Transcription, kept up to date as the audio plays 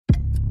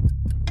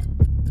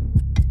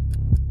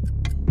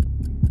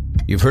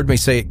You've heard me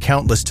say it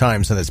countless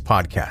times on this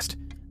podcast.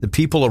 The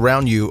people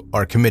around you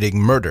are committing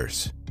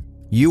murders.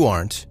 You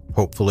aren't,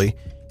 hopefully,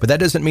 but that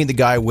doesn't mean the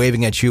guy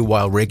waving at you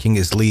while raking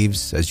his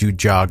leaves as you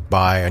jog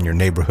by on your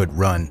neighborhood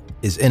run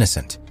is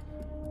innocent.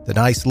 The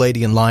nice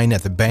lady in line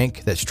at the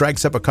bank that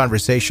strikes up a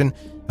conversation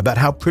about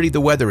how pretty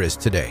the weather is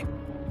today,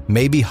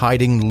 maybe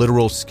hiding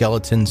literal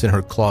skeletons in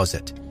her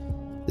closet.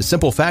 The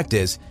simple fact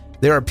is,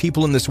 there are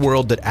people in this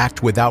world that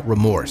act without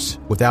remorse,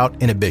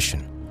 without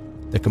inhibition.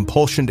 The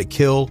compulsion to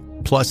kill,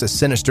 plus a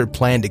sinister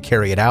plan to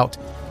carry it out,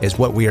 is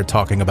what we are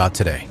talking about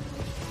today.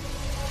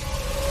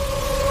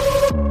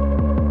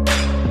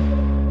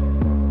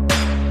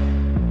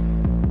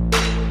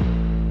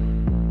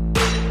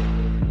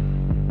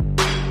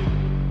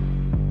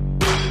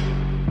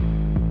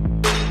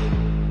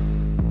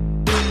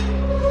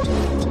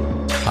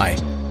 Hi,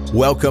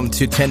 welcome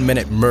to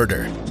 10-Minute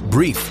Murder,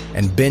 brief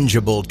and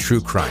bingeable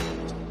true crime.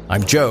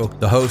 I'm Joe,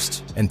 the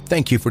host, and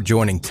thank you for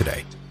joining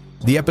today.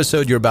 The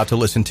episode you're about to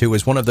listen to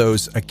is one of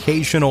those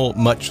occasional,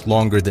 much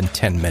longer than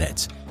 10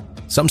 minutes.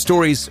 Some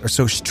stories are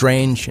so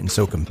strange and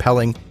so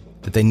compelling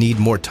that they need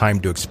more time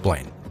to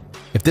explain.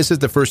 If this is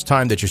the first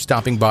time that you're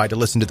stopping by to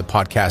listen to the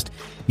podcast,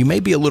 you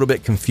may be a little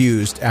bit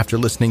confused after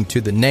listening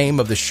to the name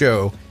of the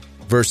show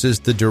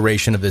versus the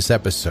duration of this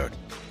episode.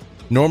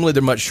 Normally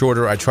they're much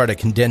shorter. I try to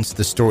condense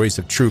the stories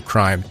of true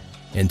crime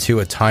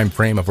into a time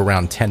frame of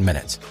around 10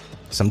 minutes.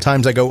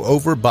 Sometimes I go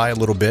over by a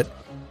little bit,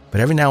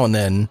 but every now and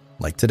then,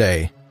 like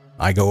today,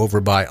 I go over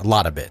by a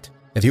lot of it.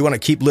 If you want to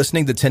keep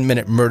listening to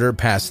 10-Minute Murder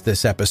past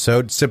this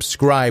episode,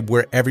 subscribe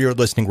wherever you're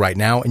listening right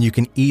now, and you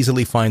can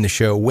easily find the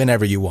show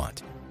whenever you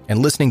want. And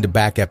listening to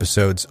back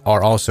episodes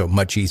are also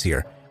much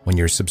easier when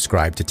you're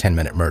subscribed to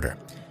 10-Minute Murder.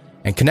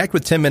 And connect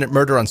with 10-Minute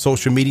Murder on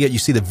social media. You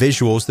see the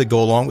visuals that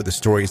go along with the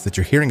stories that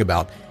you're hearing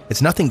about.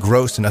 It's nothing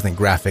gross and nothing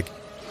graphic,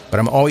 but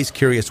I'm always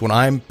curious when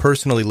I'm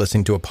personally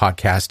listening to a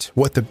podcast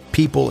what the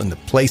people and the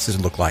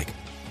places look like.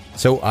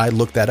 So I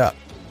look that up.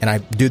 And I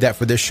do that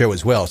for this show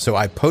as well. So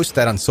I post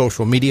that on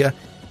social media.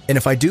 And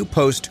if I do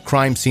post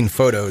crime scene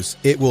photos,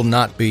 it will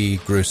not be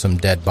gruesome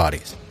dead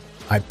bodies.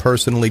 I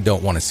personally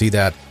don't want to see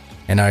that,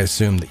 and I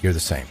assume that you're the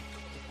same.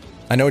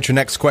 I know what your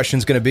next question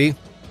is going to be.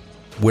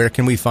 Where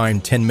can we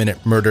find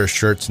 10-Minute Murder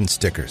shirts and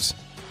stickers?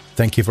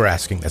 Thank you for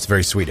asking. That's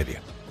very sweet of you.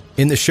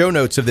 In the show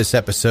notes of this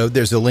episode,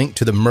 there's a link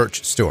to the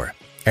merch store.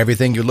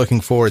 Everything you're looking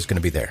for is going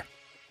to be there.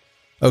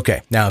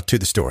 Okay, now to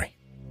the story.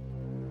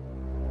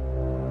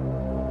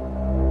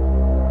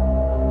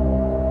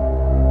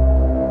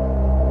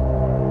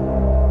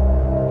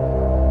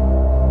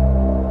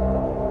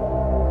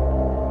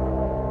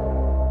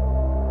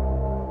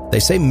 They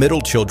say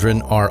middle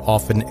children are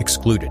often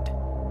excluded.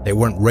 They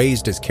weren't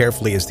raised as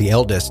carefully as the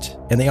eldest,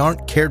 and they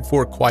aren't cared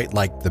for quite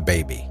like the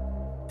baby.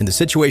 In the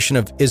situation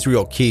of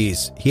Israel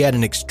Keyes, he had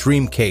an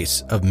extreme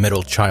case of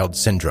middle child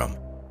syndrome.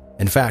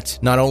 In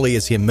fact, not only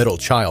is he a middle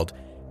child,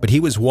 but he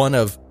was one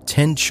of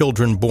 10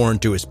 children born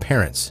to his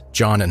parents,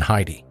 John and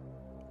Heidi.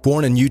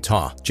 Born in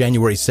Utah,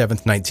 January 7,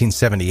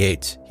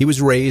 1978, he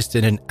was raised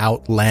in an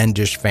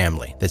outlandish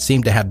family that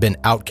seemed to have been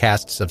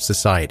outcasts of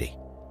society.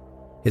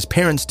 His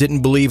parents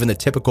didn't believe in the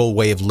typical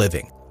way of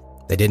living.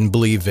 They didn't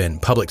believe in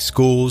public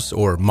schools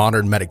or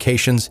modern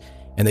medications,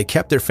 and they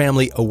kept their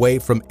family away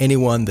from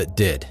anyone that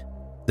did.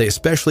 They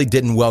especially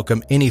didn't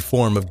welcome any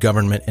form of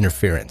government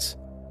interference.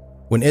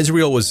 When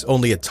Israel was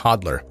only a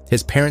toddler,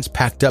 his parents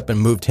packed up and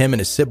moved him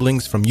and his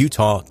siblings from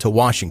Utah to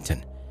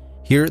Washington.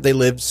 Here they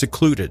lived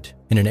secluded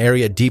in an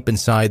area deep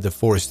inside the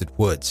forested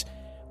woods,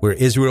 where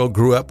Israel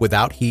grew up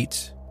without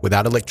heat,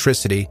 without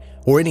electricity,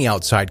 or any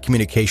outside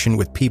communication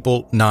with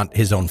people not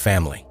his own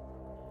family.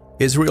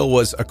 Israel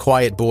was a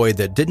quiet boy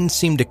that didn't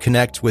seem to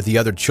connect with the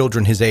other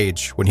children his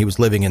age when he was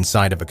living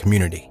inside of a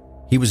community.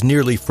 He was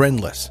nearly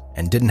friendless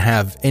and didn't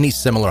have any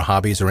similar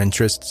hobbies or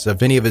interests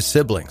of any of his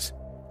siblings.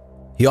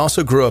 He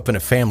also grew up in a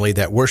family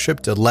that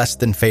worshipped a less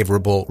than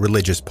favorable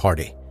religious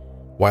party.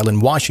 While in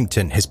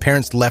Washington, his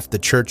parents left the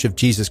Church of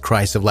Jesus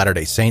Christ of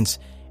Latter-day Saints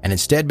and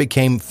instead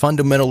became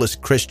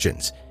fundamentalist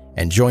Christians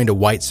and joined a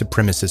white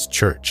supremacist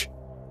church.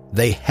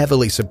 They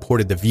heavily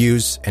supported the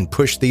views and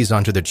pushed these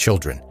onto their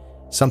children,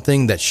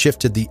 something that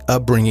shifted the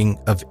upbringing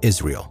of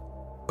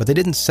Israel. But they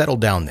didn't settle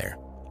down there.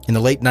 In the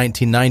late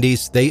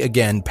 1990s, they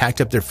again packed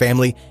up their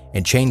family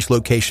and changed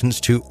locations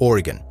to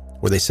Oregon,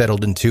 where they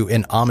settled into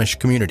an Amish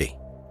community.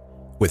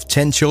 With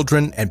 10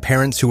 children and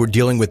parents who were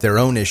dealing with their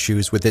own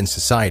issues within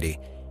society,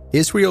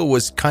 Israel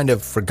was kind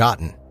of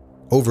forgotten,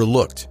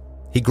 overlooked.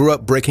 He grew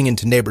up breaking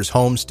into neighbors'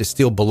 homes to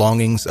steal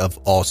belongings of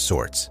all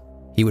sorts.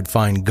 He would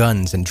find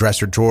guns in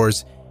dresser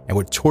drawers and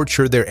would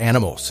torture their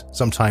animals,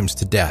 sometimes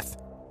to death.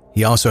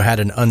 He also had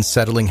an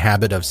unsettling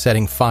habit of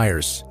setting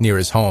fires near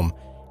his home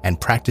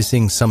and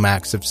practicing some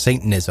acts of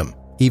Satanism,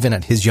 even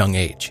at his young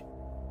age.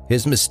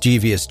 His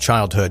mischievous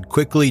childhood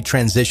quickly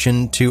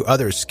transitioned to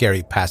other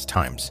scary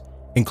pastimes,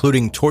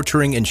 including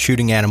torturing and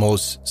shooting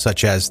animals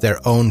such as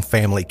their own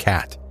family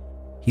cat.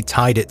 He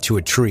tied it to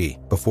a tree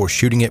before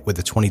shooting it with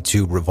a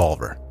 .22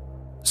 revolver.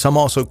 Some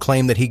also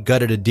claim that he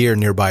gutted a deer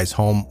nearby his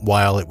home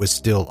while it was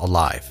still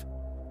alive.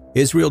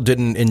 Israel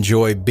didn't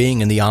enjoy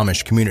being in the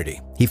Amish community.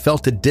 He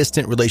felt a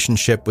distant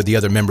relationship with the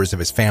other members of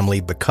his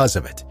family because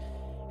of it.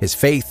 His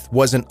faith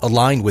wasn't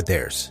aligned with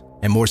theirs,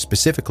 and more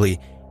specifically,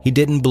 he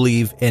didn't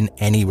believe in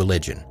any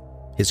religion.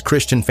 His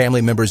Christian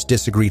family members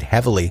disagreed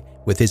heavily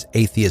with his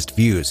atheist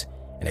views,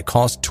 and it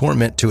caused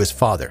torment to his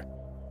father.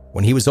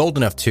 When he was old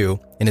enough to,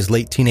 in his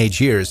late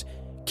teenage years,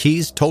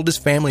 Keyes told his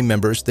family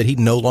members that he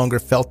no longer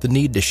felt the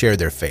need to share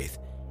their faith,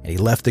 and he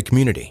left the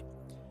community.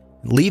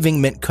 Leaving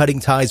meant cutting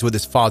ties with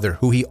his father,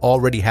 who he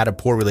already had a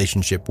poor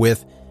relationship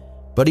with,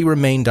 but he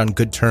remained on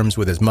good terms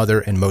with his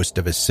mother and most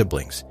of his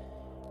siblings.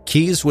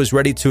 Keyes was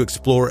ready to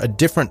explore a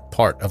different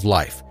part of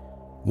life,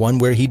 one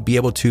where he'd be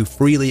able to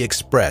freely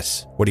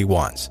express what he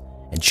wants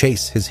and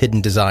chase his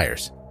hidden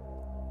desires.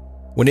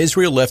 When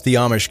Israel left the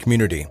Amish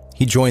community,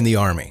 he joined the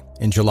Army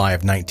in July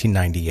of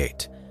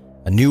 1998,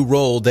 a new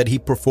role that he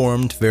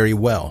performed very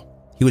well.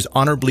 He was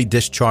honorably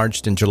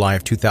discharged in July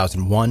of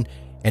 2001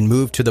 and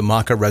moved to the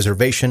Maka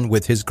Reservation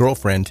with his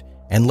girlfriend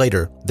and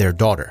later their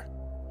daughter.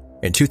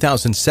 In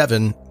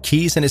 2007,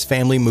 Keyes and his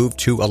family moved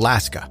to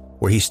Alaska,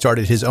 where he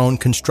started his own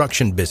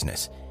construction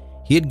business.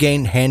 He had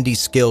gained handy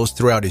skills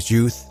throughout his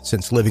youth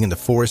since living in the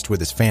forest with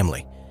his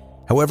family.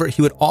 However,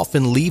 he would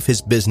often leave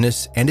his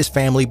business and his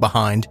family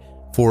behind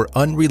for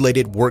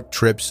unrelated work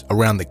trips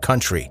around the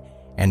country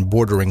and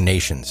bordering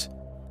nations.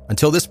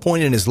 Until this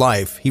point in his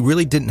life, he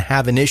really didn't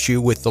have an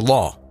issue with the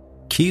law.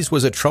 Keyes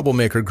was a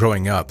troublemaker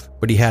growing up,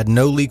 but he had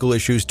no legal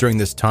issues during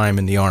this time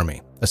in the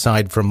Army.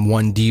 Aside from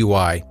one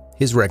DUI,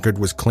 his record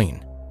was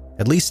clean,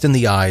 at least in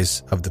the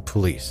eyes of the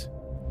police.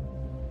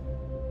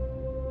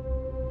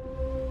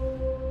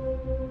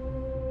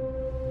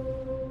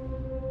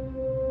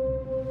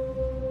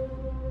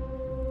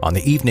 On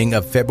the evening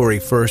of February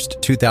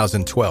 1st,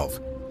 2012,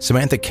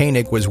 Samantha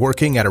Koenig was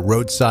working at a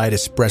roadside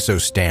espresso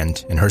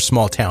stand in her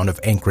small town of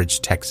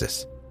Anchorage,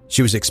 Texas.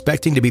 She was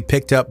expecting to be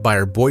picked up by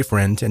her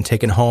boyfriend and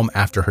taken home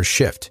after her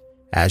shift,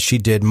 as she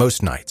did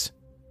most nights.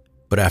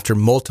 But after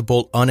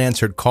multiple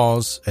unanswered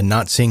calls and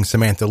not seeing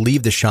Samantha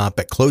leave the shop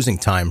at closing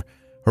time,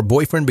 her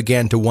boyfriend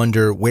began to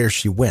wonder where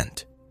she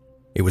went.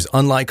 It was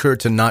unlike her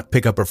to not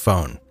pick up her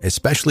phone,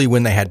 especially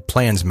when they had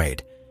plans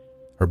made.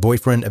 Her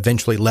boyfriend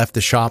eventually left the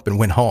shop and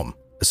went home,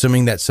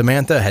 assuming that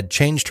Samantha had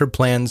changed her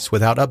plans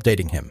without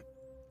updating him.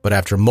 But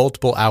after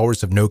multiple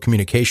hours of no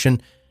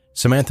communication,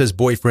 Samantha's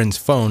boyfriend's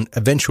phone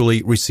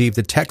eventually received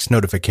a text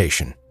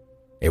notification.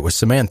 It was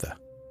Samantha.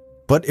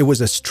 But it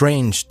was a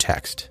strange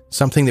text,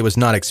 something that was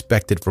not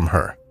expected from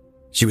her.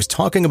 She was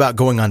talking about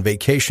going on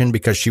vacation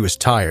because she was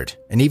tired,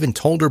 and even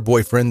told her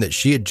boyfriend that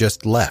she had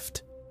just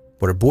left.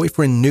 But her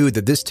boyfriend knew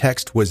that this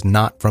text was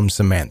not from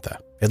Samantha,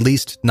 at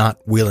least not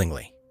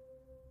willingly.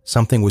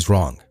 Something was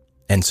wrong.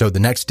 And so the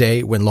next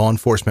day, when law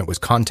enforcement was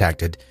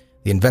contacted,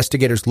 the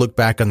investigators looked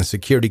back on the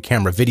security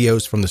camera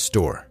videos from the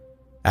store.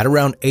 At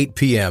around 8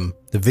 p.m.,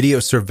 the video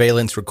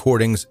surveillance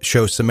recordings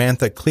show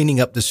Samantha cleaning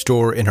up the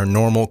store in her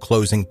normal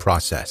closing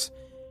process.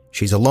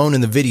 She's alone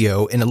in the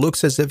video, and it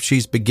looks as if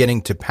she's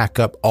beginning to pack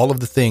up all of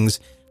the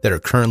things that are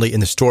currently in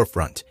the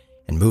storefront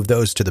and move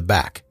those to the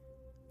back.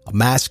 A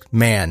masked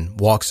man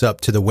walks up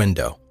to the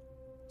window.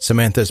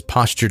 Samantha's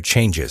posture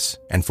changes,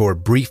 and for a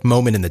brief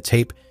moment in the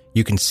tape,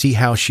 you can see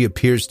how she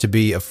appears to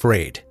be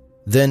afraid.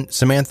 Then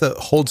Samantha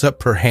holds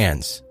up her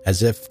hands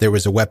as if there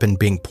was a weapon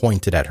being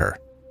pointed at her.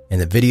 In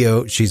the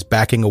video, she's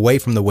backing away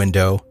from the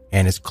window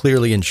and is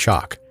clearly in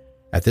shock.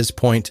 At this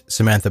point,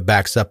 Samantha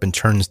backs up and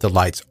turns the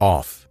lights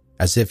off,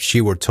 as if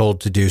she were told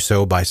to do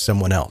so by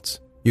someone else.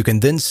 You can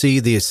then see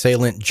the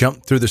assailant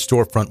jump through the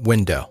storefront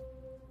window,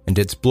 and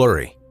it's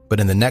blurry, but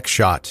in the next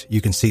shot, you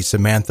can see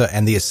Samantha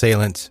and the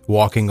assailant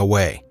walking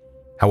away.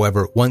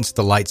 However, once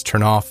the lights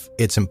turn off,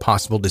 it's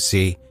impossible to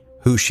see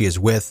who she is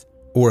with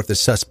or if the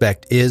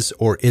suspect is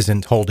or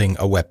isn't holding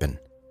a weapon.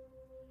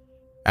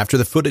 After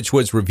the footage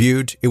was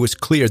reviewed, it was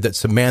clear that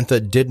Samantha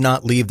did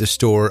not leave the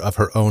store of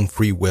her own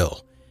free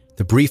will.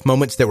 The brief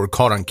moments that were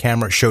caught on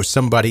camera show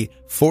somebody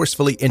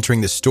forcefully entering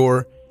the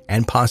store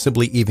and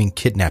possibly even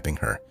kidnapping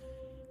her.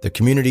 The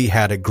community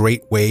had a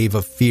great wave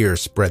of fear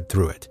spread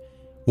through it,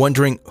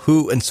 wondering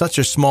who in such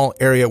a small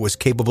area was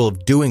capable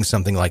of doing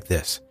something like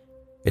this.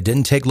 It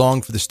didn't take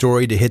long for the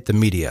story to hit the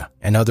media,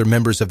 and other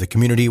members of the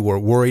community were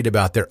worried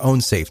about their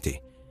own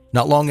safety.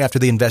 Not long after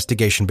the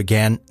investigation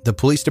began, the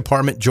police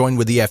department joined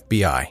with the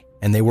FBI,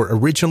 and they were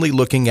originally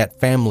looking at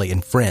family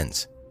and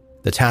friends.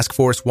 The task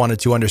force wanted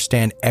to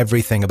understand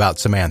everything about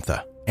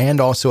Samantha,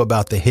 and also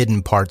about the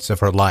hidden parts of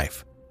her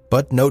life.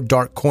 But no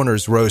dark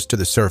corners rose to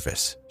the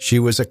surface. She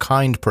was a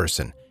kind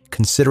person,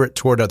 considerate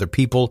toward other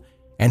people,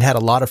 and had a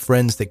lot of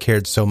friends that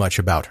cared so much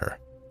about her.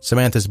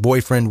 Samantha's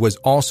boyfriend was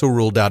also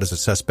ruled out as a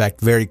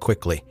suspect very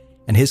quickly,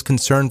 and his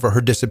concern for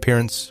her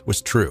disappearance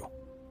was true.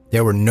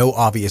 There were no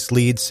obvious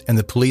leads, and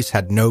the police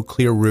had no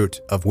clear route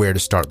of where to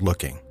start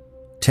looking.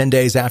 10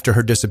 days after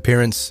her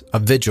disappearance, a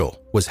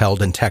vigil was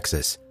held in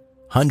Texas.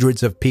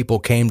 Hundreds of people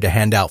came to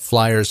hand out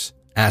flyers,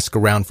 ask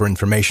around for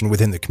information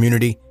within the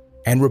community,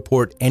 and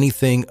report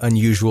anything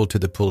unusual to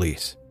the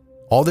police.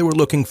 All they were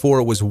looking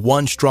for was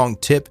one strong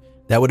tip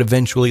that would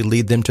eventually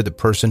lead them to the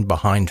person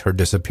behind her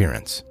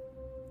disappearance.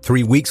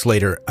 3 weeks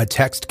later, a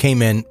text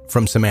came in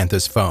from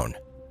Samantha's phone.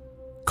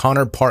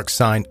 Connor Park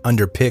sign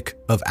under pic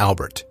of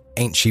Albert.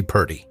 Ain't she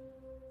purty?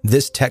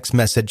 This text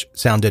message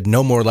sounded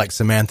no more like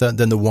Samantha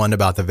than the one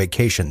about the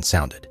vacation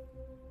sounded.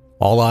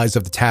 All eyes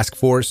of the task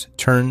force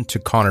turned to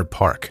Connor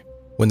Park.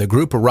 When the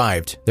group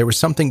arrived, there was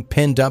something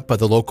pinned up by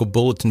the local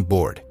bulletin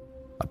board,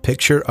 a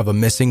picture of a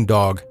missing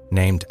dog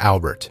named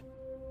Albert.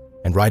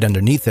 And right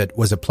underneath it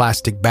was a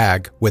plastic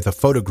bag with a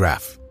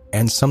photograph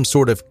and some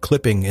sort of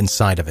clipping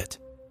inside of it.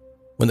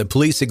 When the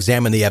police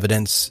examined the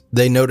evidence,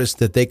 they noticed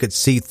that they could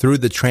see through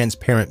the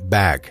transparent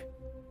bag.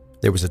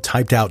 There was a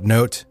typed-out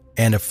note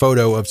and a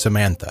photo of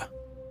Samantha.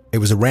 It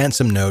was a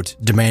ransom note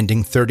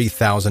demanding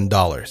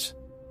 $30,000.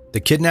 The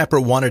kidnapper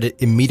wanted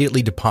it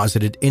immediately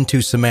deposited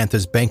into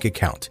Samantha's bank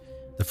account.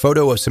 The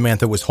photo of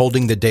Samantha was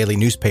holding the daily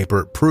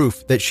newspaper,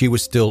 proof that she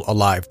was still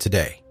alive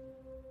today.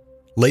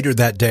 Later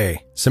that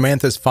day,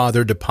 Samantha's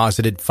father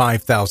deposited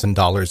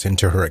 $5,000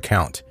 into her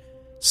account.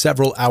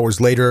 Several hours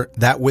later,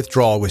 that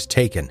withdrawal was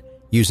taken,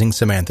 using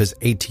Samantha's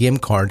ATM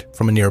card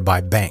from a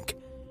nearby bank.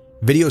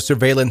 Video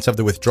surveillance of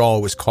the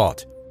withdrawal was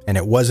caught, and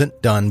it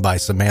wasn't done by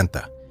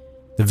Samantha.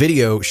 The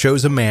video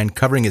shows a man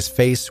covering his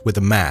face with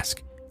a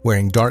mask,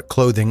 wearing dark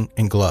clothing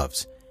and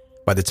gloves.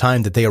 By the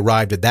time that they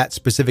arrived at that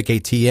specific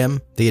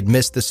ATM, they had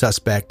missed the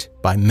suspect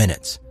by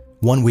minutes.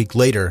 1 week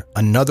later,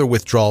 another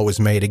withdrawal was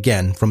made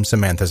again from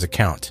Samantha's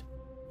account.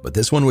 But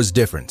this one was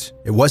different.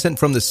 It wasn't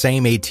from the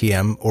same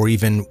ATM or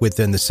even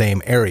within the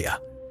same area.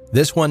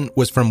 This one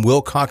was from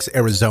Wilcox,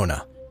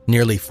 Arizona,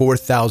 nearly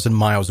 4,000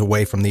 miles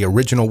away from the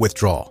original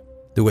withdrawal.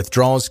 The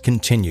withdrawals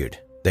continued.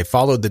 They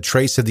followed the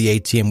trace of the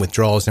ATM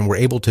withdrawals and were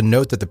able to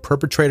note that the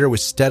perpetrator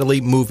was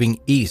steadily moving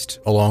east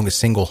along a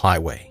single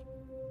highway.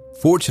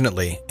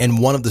 Fortunately,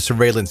 in one of the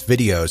surveillance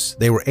videos,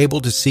 they were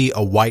able to see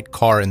a white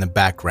car in the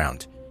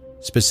background,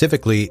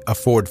 specifically a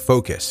Ford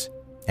Focus.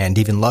 And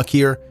even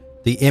luckier,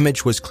 the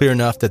image was clear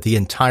enough that the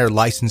entire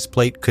license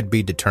plate could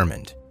be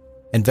determined.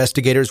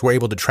 Investigators were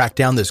able to track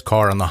down this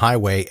car on the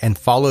highway and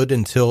followed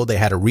until they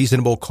had a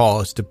reasonable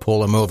cause to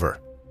pull him over.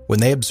 When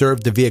they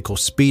observed the vehicle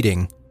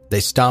speeding, they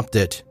stopped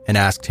it and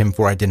asked him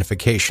for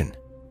identification.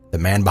 The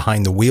man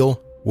behind the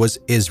wheel was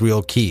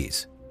Israel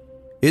Keys.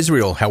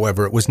 Israel,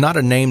 however, was not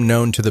a name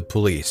known to the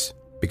police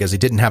because he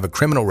didn't have a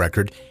criminal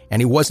record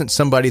and he wasn't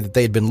somebody that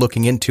they had been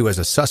looking into as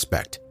a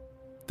suspect.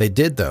 They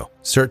did, though,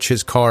 search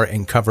his car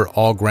and cover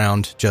all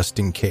ground just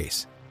in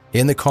case.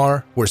 In the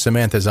car were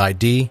Samantha's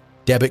ID,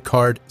 debit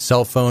card,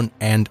 cell phone,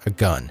 and a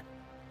gun.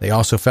 They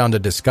also found a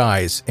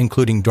disguise,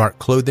 including dark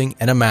clothing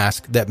and a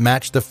mask that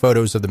matched the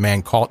photos of the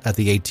man caught at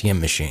the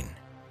ATM machine.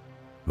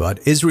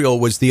 But Israel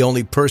was the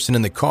only person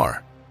in the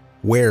car.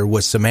 Where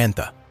was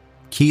Samantha?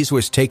 Keys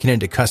was taken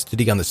into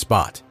custody on the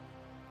spot.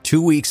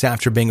 2 weeks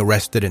after being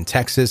arrested in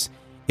Texas,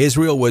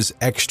 Israel was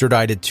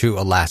extradited to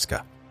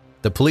Alaska.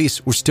 The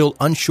police were still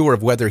unsure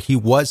of whether he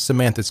was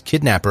Samantha's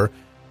kidnapper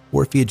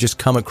or if he had just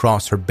come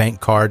across her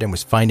bank card and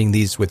was finding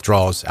these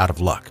withdrawals out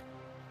of luck.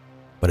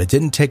 But it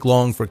didn't take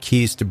long for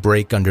Keys to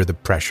break under the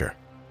pressure.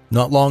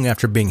 Not long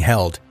after being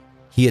held,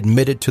 he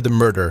admitted to the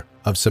murder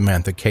of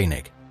Samantha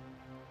Koenig.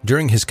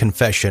 During his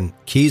confession,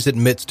 Keys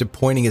admits to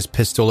pointing his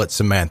pistol at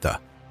Samantha.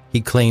 He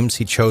claims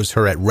he chose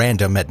her at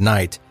random at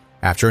night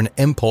after an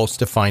impulse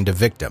to find a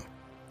victim.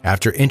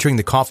 After entering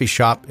the coffee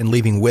shop and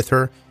leaving with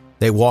her,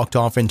 they walked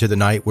off into the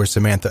night where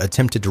Samantha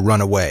attempted to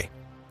run away.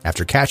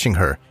 After catching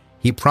her,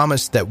 he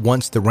promised that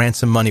once the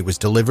ransom money was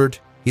delivered,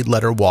 he'd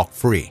let her walk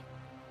free.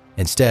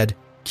 Instead,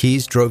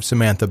 Keys drove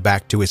Samantha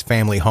back to his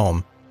family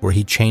home, where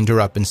he chained her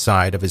up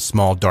inside of his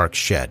small dark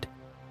shed.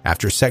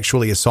 After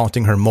sexually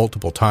assaulting her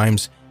multiple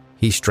times,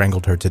 he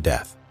strangled her to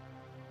death.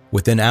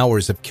 Within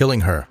hours of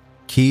killing her,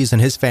 Keys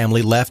and his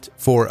family left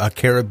for a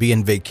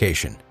Caribbean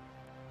vacation.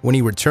 When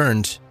he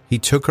returned, he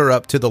took her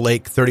up to the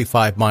lake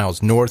 35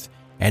 miles north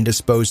and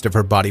disposed of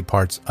her body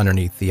parts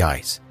underneath the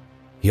ice.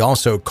 He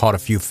also caught a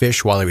few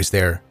fish while he was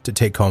there to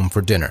take home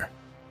for dinner.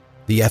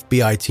 The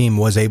FBI team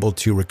was able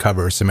to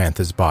recover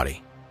Samantha's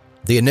body.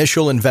 The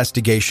initial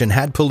investigation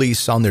had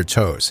police on their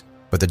toes,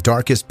 but the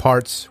darkest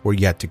parts were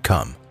yet to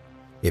come.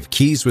 If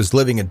Keys was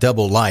living a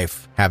double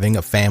life, having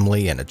a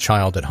family and a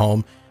child at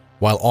home,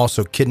 while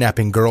also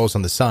kidnapping girls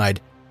on the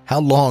side, how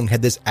long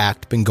had this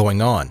act been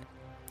going on?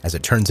 As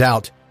it turns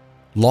out,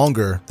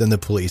 longer than the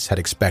police had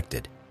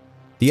expected.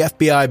 The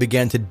FBI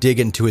began to dig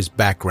into his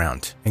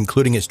background,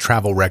 including his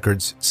travel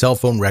records, cell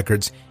phone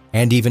records,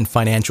 and even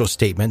financial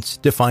statements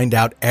to find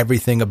out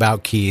everything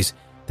about Keys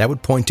that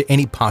would point to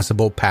any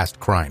possible past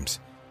crimes.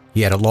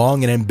 He had a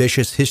long and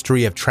ambitious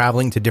history of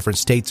traveling to different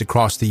states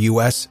across the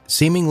U.S.,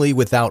 seemingly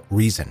without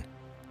reason.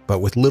 But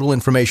with little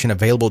information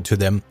available to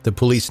them, the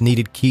police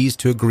needed Keys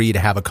to agree to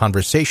have a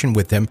conversation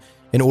with him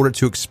in order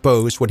to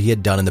expose what he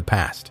had done in the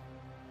past.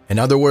 In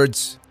other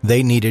words,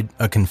 they needed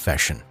a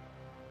confession.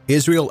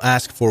 Israel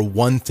asked for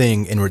one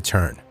thing in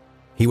return.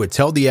 He would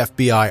tell the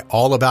FBI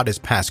all about his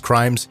past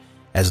crimes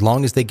as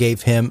long as they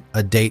gave him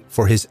a date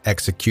for his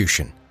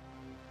execution.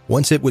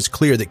 Once it was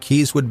clear that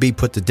Keys would be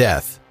put to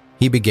death,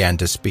 he began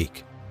to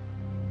speak.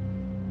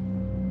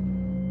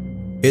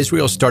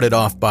 Israel started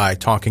off by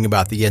talking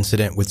about the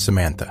incident with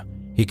Samantha.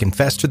 He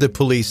confessed to the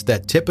police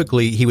that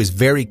typically he was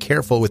very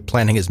careful with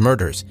planning his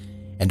murders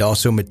and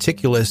also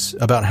meticulous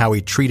about how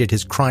he treated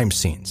his crime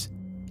scenes.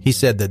 He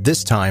said that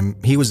this time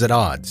he was at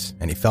odds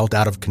and he felt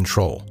out of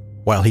control.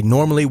 While he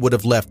normally would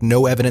have left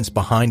no evidence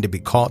behind to be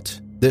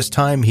caught, this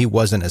time he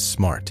wasn't as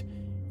smart.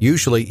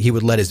 Usually he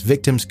would let his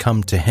victims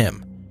come to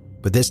him,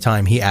 but this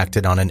time he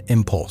acted on an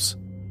impulse.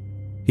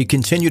 He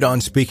continued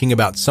on speaking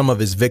about some of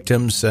his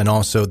victims and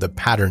also the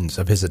patterns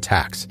of his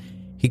attacks.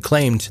 He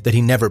claimed that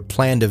he never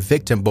planned a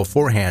victim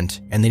beforehand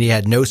and that he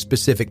had no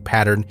specific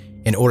pattern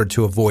in order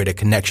to avoid a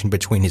connection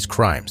between his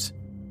crimes.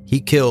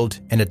 He killed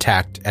and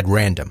attacked at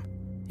random.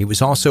 He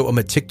was also a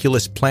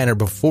meticulous planner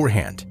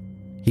beforehand.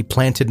 He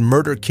planted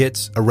murder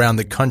kits around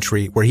the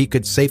country where he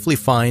could safely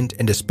find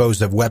and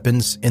dispose of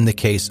weapons in the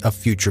case of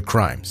future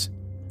crimes.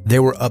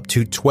 There were up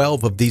to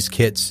 12 of these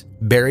kits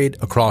buried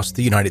across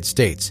the United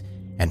States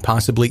and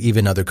possibly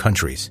even other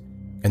countries,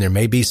 and there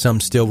may be some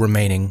still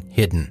remaining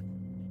hidden.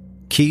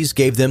 Keyes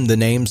gave them the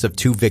names of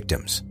 2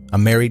 victims, a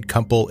married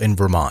couple in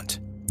Vermont.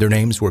 Their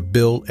names were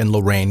Bill and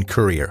Lorraine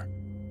Currier,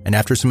 and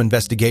after some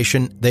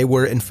investigation, they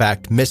were in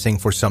fact missing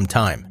for some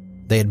time.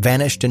 They had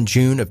vanished in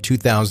June of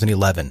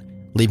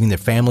 2011, leaving their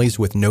families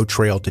with no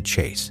trail to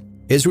chase.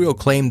 Israel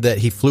claimed that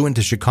he flew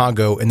into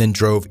Chicago and then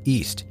drove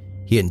east.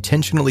 He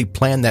intentionally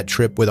planned that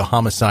trip with a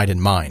homicide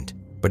in mind,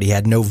 but he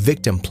had no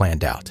victim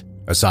planned out,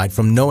 aside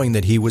from knowing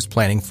that he was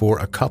planning for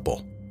a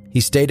couple. He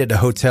stayed at a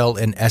hotel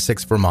in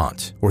Essex,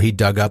 Vermont, where he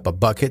dug up a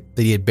bucket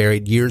that he had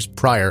buried years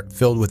prior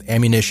filled with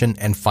ammunition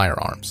and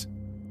firearms.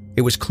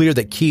 It was clear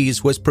that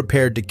Keyes was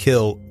prepared to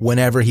kill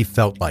whenever he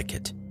felt like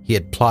it. He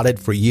had plotted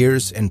for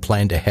years and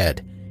planned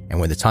ahead, and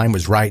when the time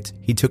was right,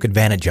 he took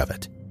advantage of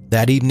it.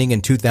 That evening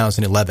in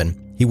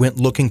 2011, he went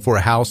looking for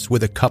a house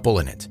with a couple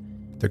in it.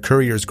 The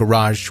Currier's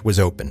garage was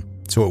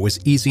open, so it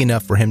was easy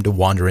enough for him to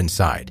wander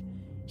inside.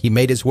 He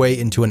made his way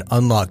into an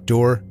unlocked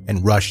door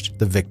and rushed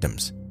the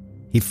victims.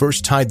 He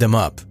first tied them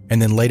up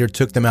and then later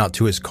took them out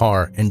to his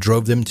car and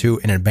drove them to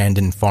an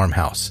abandoned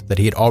farmhouse that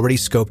he had already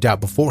scoped out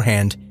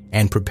beforehand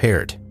and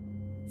prepared.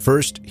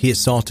 First, he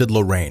assaulted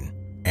Lorraine,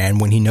 and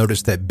when he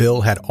noticed that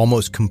Bill had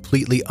almost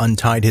completely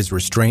untied his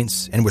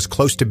restraints and was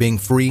close to being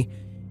free,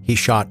 he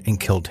shot and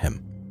killed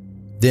him.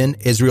 Then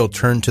Israel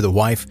turned to the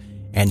wife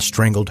and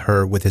strangled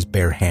her with his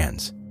bare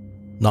hands.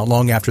 Not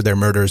long after their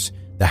murders,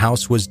 the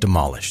house was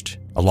demolished,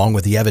 along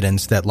with the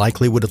evidence that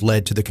likely would have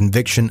led to the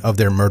conviction of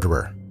their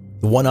murderer.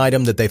 The one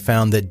item that they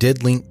found that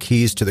did link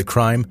Keyes to the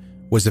crime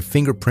was a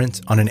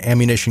fingerprint on an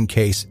ammunition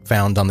case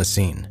found on the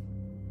scene.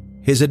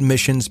 His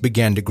admissions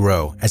began to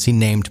grow as he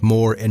named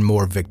more and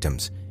more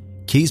victims.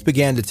 Keyes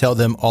began to tell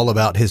them all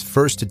about his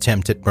first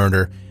attempt at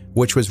murder,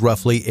 which was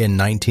roughly in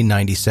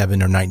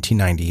 1997 or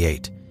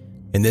 1998.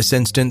 In this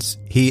instance,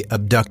 he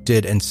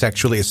abducted and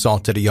sexually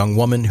assaulted a young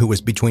woman who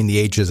was between the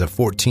ages of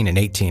 14 and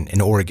 18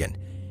 in Oregon.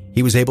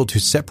 He was able to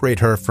separate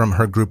her from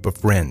her group of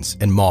friends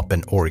in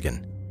Maupin,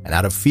 Oregon. And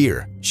out of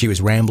fear, she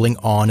was rambling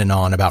on and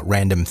on about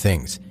random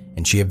things,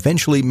 and she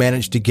eventually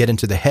managed to get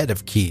into the head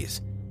of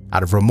Keyes.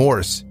 Out of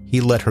remorse,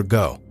 he let her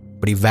go,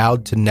 but he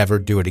vowed to never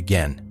do it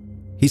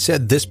again. He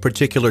said this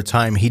particular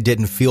time he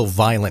didn't feel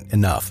violent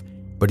enough,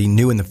 but he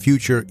knew in the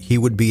future he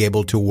would be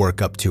able to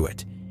work up to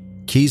it.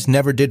 Keyes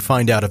never did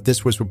find out if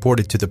this was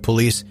reported to the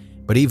police,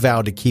 but he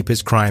vowed to keep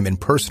his crime and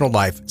personal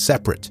life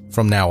separate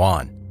from now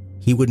on.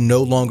 He would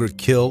no longer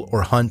kill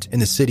or hunt in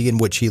the city in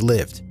which he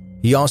lived.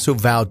 He also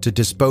vowed to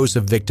dispose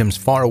of victims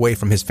far away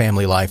from his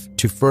family life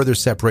to further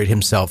separate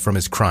himself from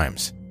his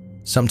crimes.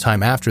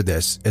 Sometime after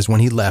this is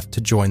when he left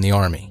to join the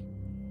army.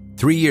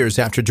 3 years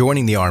after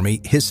joining the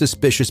army, his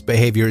suspicious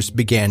behaviors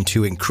began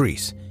to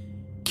increase.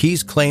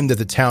 Keyes claimed that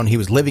the town he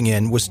was living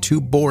in was too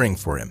boring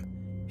for him.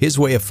 His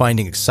way of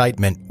finding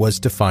excitement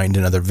was to find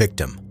another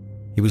victim.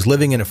 He was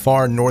living in a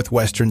far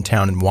northwestern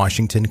town in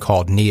Washington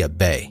called Neah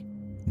Bay.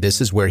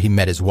 This is where he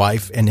met his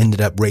wife and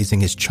ended up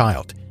raising his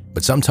child.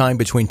 But sometime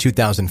between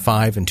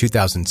 2005 and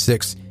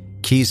 2006,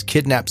 Keyes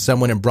kidnapped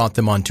someone and brought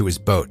them onto his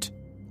boat.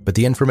 But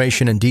the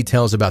information and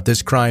details about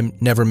this crime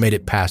never made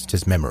it past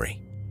his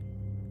memory.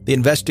 The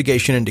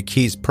investigation into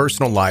Keyes'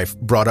 personal life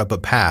brought up a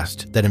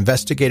past that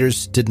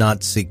investigators did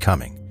not see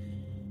coming.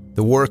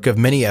 The work of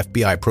many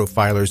FBI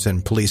profilers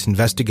and police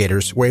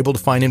investigators were able to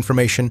find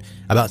information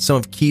about some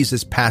of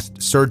Keyes' past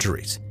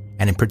surgeries,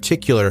 and in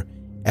particular,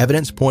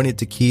 evidence pointed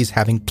to Keyes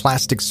having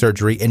plastic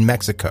surgery in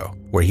Mexico,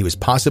 where he was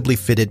possibly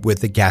fitted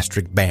with a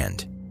gastric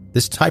band.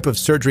 This type of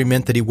surgery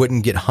meant that he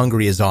wouldn't get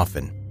hungry as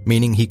often,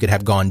 meaning he could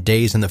have gone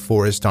days in the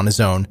forest on his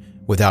own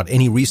without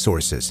any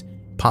resources,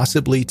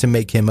 possibly to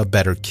make him a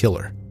better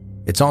killer.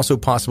 It's also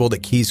possible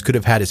that Keyes could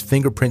have had his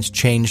fingerprints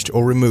changed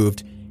or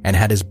removed and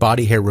had his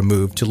body hair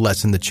removed to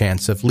lessen the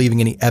chance of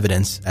leaving any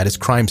evidence at his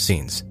crime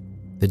scenes.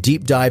 The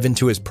deep dive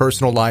into his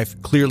personal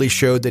life clearly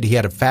showed that he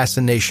had a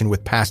fascination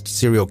with past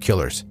serial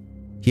killers.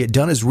 He had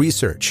done his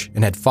research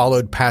and had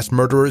followed past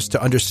murderers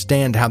to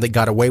understand how they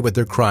got away with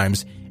their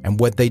crimes and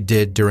what they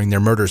did during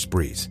their murder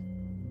sprees.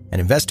 And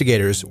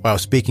investigators, while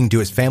speaking to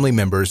his family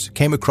members,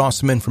 came across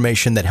some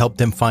information that helped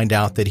them find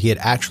out that he had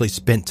actually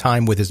spent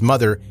time with his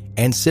mother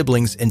and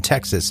siblings in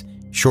Texas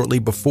shortly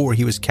before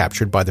he was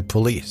captured by the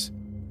police.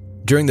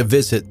 During the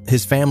visit,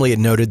 his family had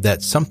noted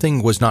that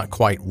something was not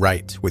quite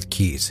right with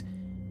Keyes.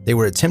 They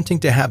were attempting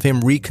to have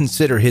him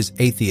reconsider his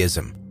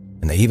atheism,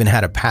 and they even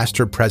had a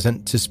pastor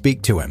present to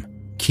speak to him.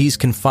 Keyes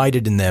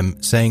confided in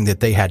them, saying that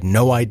they had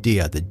no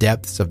idea the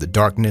depths of the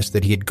darkness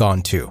that he had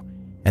gone to,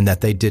 and that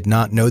they did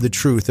not know the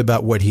truth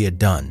about what he had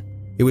done.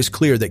 It was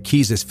clear that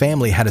Keyes'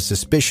 family had a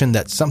suspicion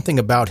that something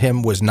about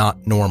him was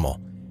not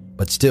normal,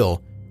 but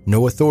still,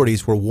 no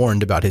authorities were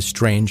warned about his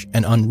strange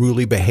and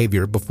unruly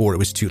behavior before it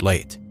was too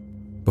late.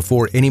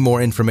 Before any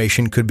more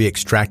information could be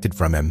extracted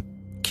from him,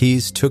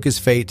 Keyes took his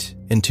fate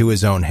into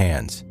his own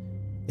hands.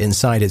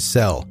 Inside his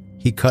cell,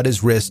 he cut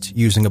his wrist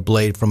using a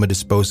blade from a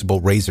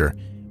disposable razor,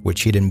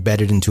 which he'd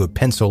embedded into a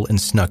pencil and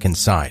snuck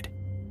inside.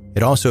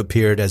 It also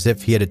appeared as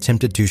if he had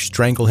attempted to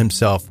strangle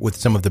himself with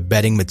some of the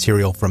bedding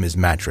material from his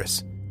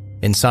mattress.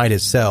 Inside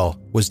his cell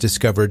was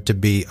discovered to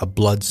be a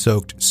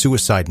blood-soaked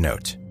suicide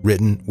note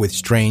written with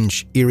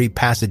strange, eerie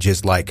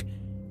passages like,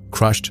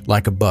 "Crushed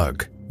like a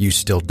bug, you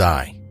still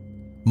die."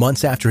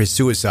 Months after his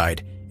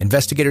suicide,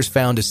 investigators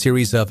found a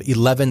series of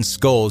 11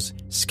 skulls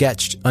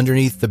sketched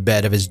underneath the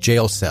bed of his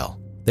jail cell.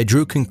 They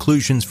drew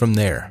conclusions from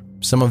there,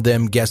 some of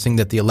them guessing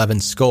that the 11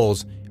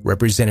 skulls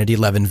represented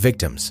 11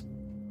 victims.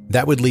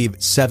 That would leave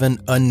 7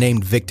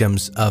 unnamed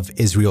victims of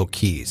Israel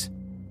Keyes.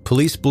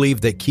 Police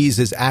believe that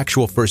Keyes'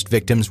 actual first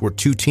victims were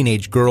 2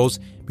 teenage girls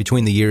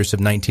between the years of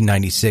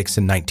 1996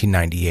 and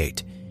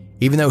 1998,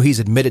 even though he's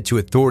admitted to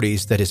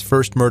authorities that his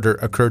first murder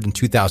occurred in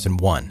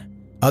 2001.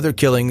 Other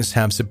killings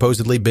have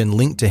supposedly been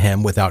linked to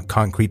him without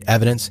concrete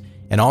evidence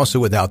and also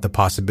without the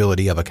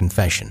possibility of a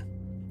confession.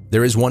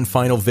 There is one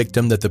final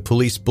victim that the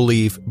police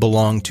believe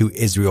belonged to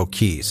Israel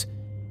Keyes.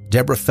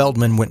 Deborah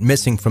Feldman went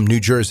missing from New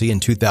Jersey in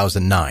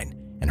 2009,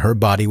 and her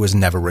body was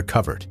never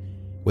recovered.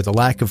 With a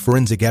lack of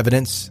forensic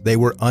evidence, they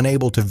were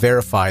unable to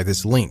verify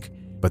this link,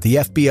 but the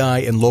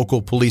FBI and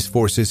local police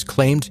forces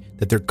claimed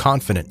that they're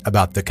confident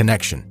about the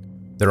connection.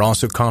 They're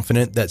also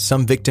confident that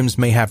some victims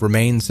may have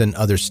remains in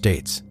other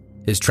states.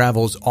 His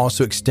travels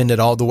also extended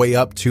all the way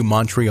up to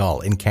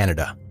Montreal in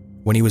Canada.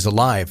 When he was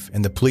alive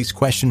and the police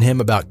questioned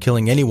him about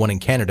killing anyone in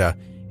Canada,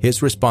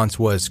 his response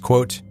was,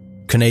 quote,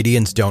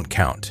 "Canadians don't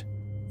count."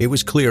 It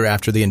was clear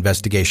after the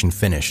investigation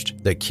finished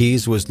that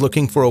Keyes was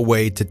looking for a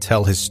way to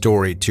tell his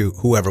story to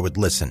whoever would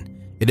listen.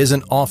 It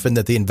isn't often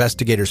that the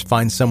investigators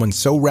find someone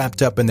so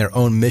wrapped up in their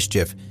own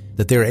mischief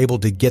that they are able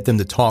to get them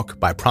to talk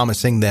by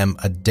promising them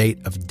a date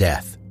of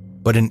death.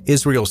 But in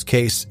Israel's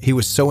case, he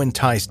was so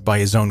enticed by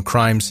his own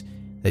crimes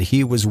that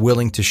he was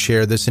willing to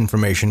share this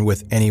information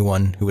with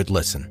anyone who would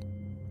listen.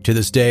 To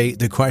this day,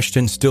 the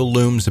question still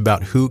looms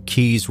about who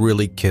Keyes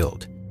really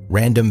killed.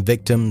 Random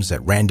victims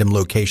at random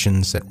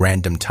locations at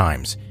random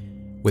times.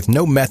 With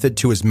no method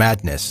to his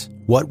madness,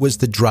 what was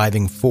the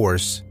driving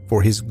force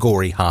for his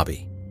gory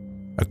hobby?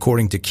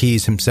 According to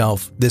Keyes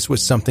himself, this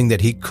was something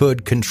that he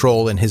could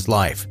control in his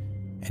life,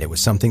 and it was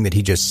something that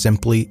he just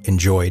simply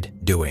enjoyed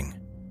doing.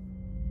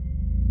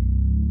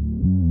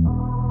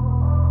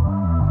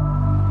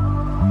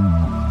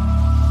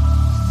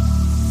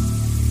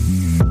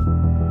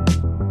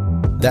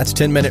 That's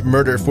 10-Minute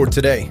Murder for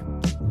today.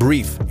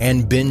 Brief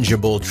and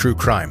bingeable true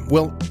crime.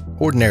 Well,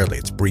 ordinarily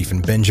it's brief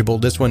and bingeable.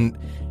 This one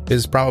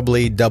is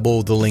probably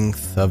double the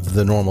length of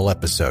the normal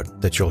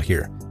episode that you'll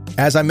hear.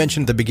 As I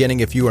mentioned at the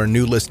beginning, if you are a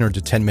new listener to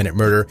 10-Minute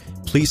Murder,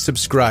 please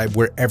subscribe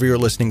wherever you're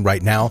listening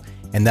right now.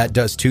 And that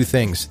does 2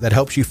 things. That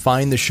helps you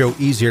find the show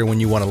easier when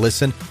you want to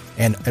listen.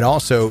 And it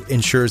also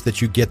ensures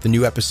that you get the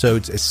new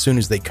episodes as soon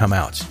as they come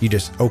out. You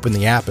just open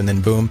the app and then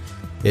boom,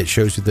 it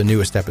shows you the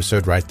newest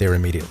episode right there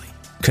immediately.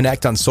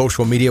 Connect on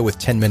social media with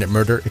 10-Minute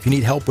Murder. If you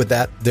need help with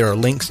that, there are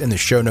links in the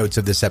show notes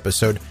of this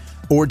episode,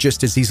 or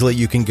just as easily,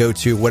 you can go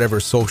to whatever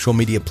social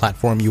media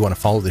platform you want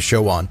to follow the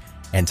show on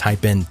and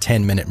type in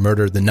 10-Minute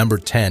Murder, the number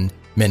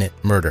 10-Minute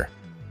Murder.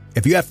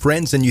 If you have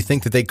friends and you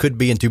think that they could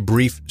be into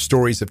brief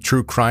stories of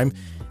true crime,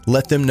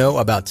 let them know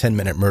about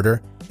 10-Minute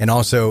Murder. And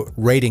also,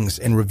 ratings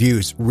and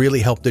reviews really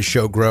help the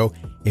show grow.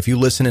 If you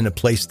listen in a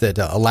place that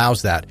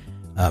allows that,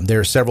 there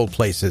are several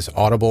places,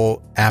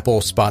 Audible,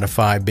 Apple,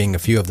 Spotify being a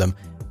few of them.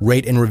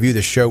 Rate and review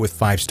the show with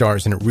 5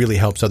 stars, and it really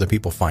helps other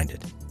people find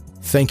it.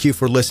 Thank you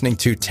for listening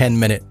to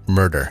 10-Minute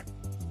Murder.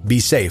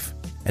 Be safe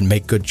and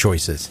make good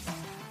choices.